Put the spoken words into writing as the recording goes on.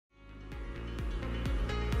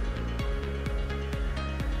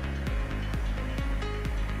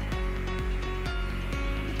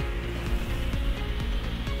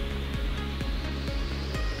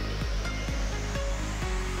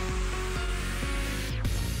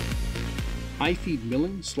high-feed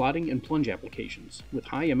milling, slotting, and plunge applications with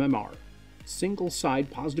high MMR.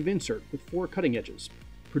 Single-side positive insert with 4 cutting edges.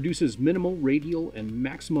 Produces minimal radial and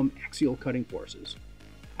maximum axial cutting forces.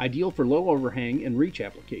 Ideal for low overhang and reach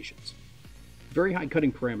applications. Very high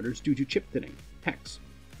cutting parameters due to chip thinning, hex.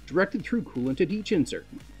 Directed through coolant at each insert.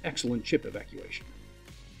 Excellent chip evacuation.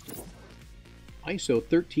 ISO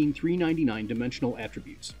 13399 dimensional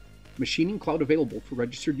attributes. Machining cloud available for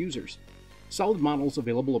registered users. Solid models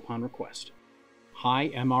available upon request. High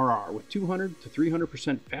MRR with 200 to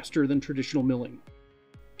 300% faster than traditional milling.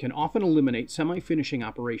 Can often eliminate semi-finishing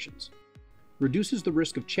operations. Reduces the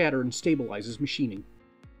risk of chatter and stabilizes machining.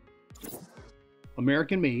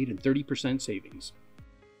 American made and 30% savings.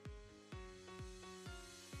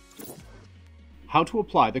 How to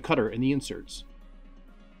apply the cutter and the inserts.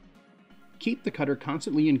 Keep the cutter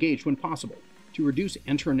constantly engaged when possible to reduce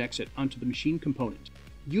enter and exit onto the machine component.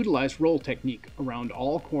 Utilize roll technique around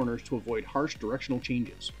all corners to avoid harsh directional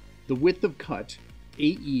changes. The width of cut,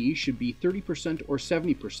 AE, should be 30% or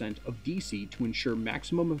 70% of DC to ensure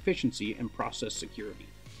maximum efficiency and process security.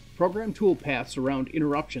 Program tool paths around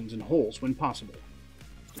interruptions and holes when possible.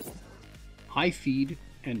 High feed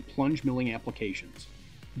and plunge milling applications.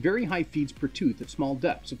 Very high feeds per tooth at small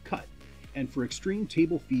depths of cut, and for extreme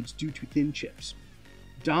table feeds due to thin chips.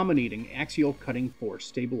 Dominating axial cutting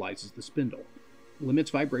force stabilizes the spindle.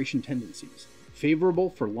 Limits vibration tendencies.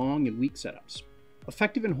 Favorable for long and weak setups.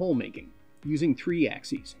 Effective in hole making, using 3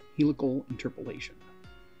 axes, helical interpolation.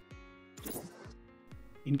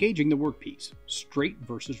 Engaging the workpiece, straight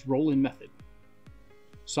versus roll-in method.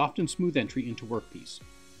 Soft and smooth entry into workpiece.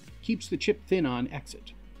 Keeps the chip thin on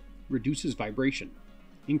exit. Reduces vibration.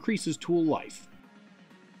 Increases tool life.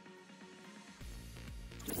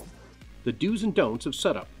 The do's and don'ts of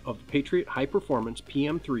setup of the PATRIOT High Performance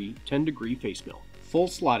PM3 10-degree face mill. Full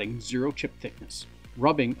slotting, 0 chip thickness.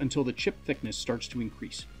 Rubbing until the chip thickness starts to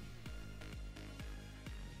increase.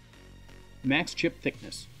 Max chip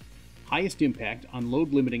thickness. Highest impact on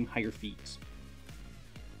load-limiting higher feeds.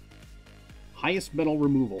 Highest metal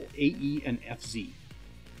removal, AE and FZ.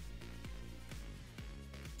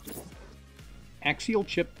 Axial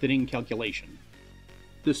chip thinning calculation.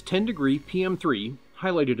 This 10-degree PM3,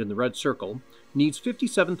 highlighted in the red circle, needs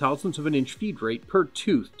 57 thousandths of an inch feed rate per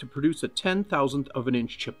tooth to produce a 10,000th of an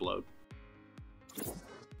inch chip load.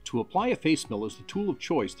 To apply a face mill as the tool of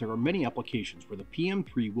choice, there are many applications where the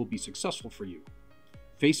PM3 will be successful for you.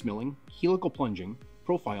 Face milling, helical plunging,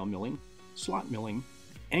 profile milling, slot milling,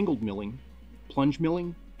 angled milling, plunge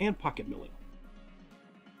milling, and pocket milling.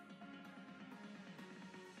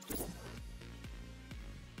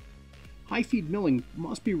 High feed milling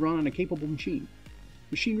must be run on a capable machine.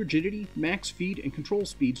 Machine rigidity, max feed, and control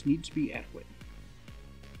speeds need to be adequate.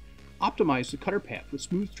 Optimize the cutter path with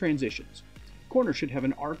smooth transitions. Corner should have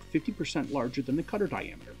an arc 50% larger than the cutter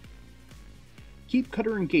diameter. Keep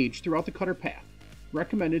cutter engaged throughout the cutter path.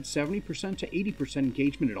 Recommended 70% to 80%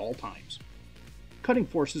 engagement at all times. Cutting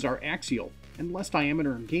forces are axial, and less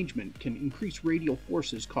diameter engagement can increase radial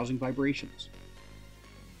forces causing vibrations.